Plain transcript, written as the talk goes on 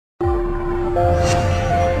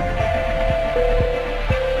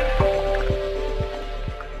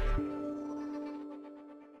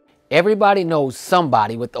Everybody knows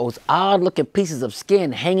somebody with those odd-looking pieces of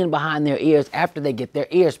skin hanging behind their ears after they get their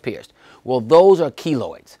ears pierced. Well, those are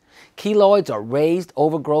keloids. Keloids are raised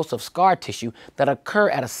overgrowths of scar tissue that occur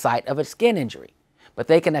at a site of a skin injury. But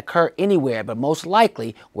they can occur anywhere, but most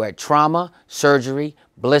likely where trauma, surgery,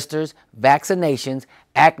 blisters, vaccinations,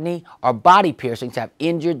 acne, or body piercings have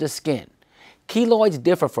injured the skin. Keloids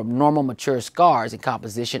differ from normal mature scars in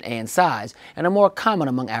composition and size and are more common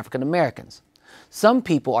among African Americans. Some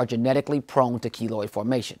people are genetically prone to keloid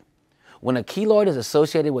formation. When a keloid is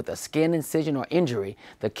associated with a skin incision or injury,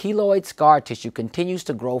 the keloid scar tissue continues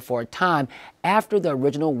to grow for a time after the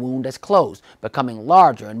original wound has closed, becoming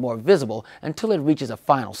larger and more visible until it reaches a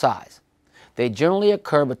final size. They generally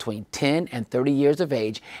occur between 10 and 30 years of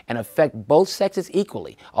age and affect both sexes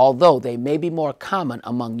equally, although they may be more common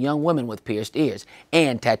among young women with pierced ears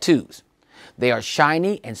and tattoos. They are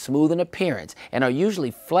shiny and smooth in appearance and are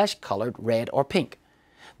usually flesh-colored red or pink.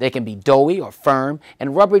 They can be doughy or firm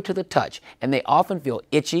and rubbery to the touch, and they often feel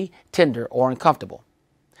itchy, tender, or uncomfortable.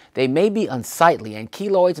 They may be unsightly, and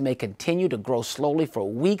keloids may continue to grow slowly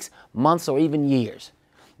for weeks, months, or even years.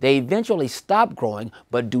 They eventually stop growing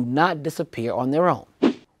but do not disappear on their own.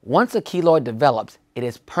 Once a keloid develops, it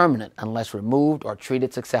is permanent unless removed or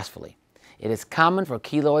treated successfully. It is common for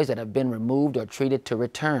keloids that have been removed or treated to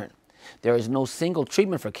return. There is no single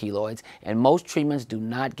treatment for keloids, and most treatments do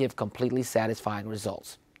not give completely satisfying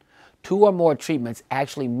results. 2 or more treatments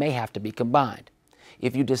actually may have to be combined.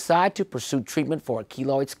 If you decide to pursue treatment for a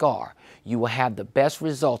keloid scar, you will have the best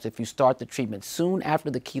results if you start the treatment soon after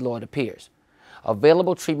the keloid appears.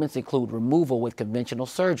 Available treatments include removal with conventional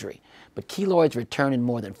surgery, but keloids return in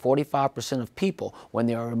more than 45% of people when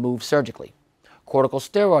they are removed surgically.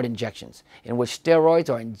 Corticosteroid injections, in which steroids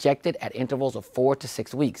are injected at intervals of 4 to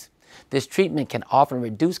 6 weeks. This treatment can often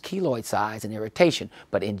reduce keloid size and irritation,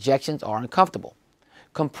 but injections are uncomfortable.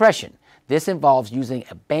 Compression. This involves using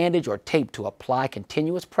a bandage or tape to apply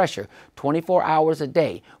continuous pressure 24 hours a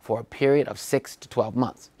day for a period of 6 to 12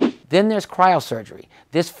 months. Then there's cryosurgery.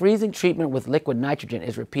 This freezing treatment with liquid nitrogen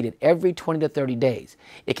is repeated every 20 to 30 days.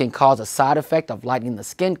 It can cause a side effect of lightening the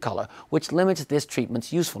skin color, which limits this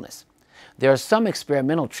treatment's usefulness. There are some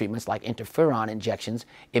experimental treatments like interferon injections,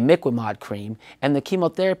 imiquimod cream, and the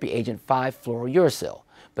chemotherapy agent 5-fluorouracil,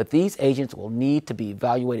 but these agents will need to be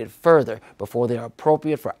evaluated further before they are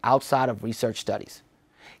appropriate for outside of research studies.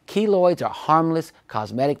 Keloids are harmless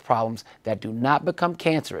cosmetic problems that do not become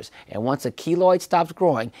cancerous, and once a keloid stops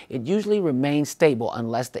growing, it usually remains stable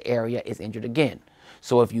unless the area is injured again.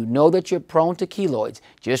 So if you know that you're prone to keloids,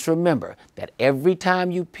 just remember that every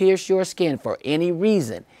time you pierce your skin for any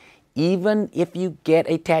reason, even if you get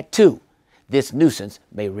a tattoo, this nuisance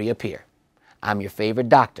may reappear. I'm your favorite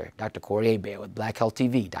doctor, Dr. Corey Hebert with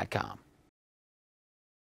BlackHealthTV.com.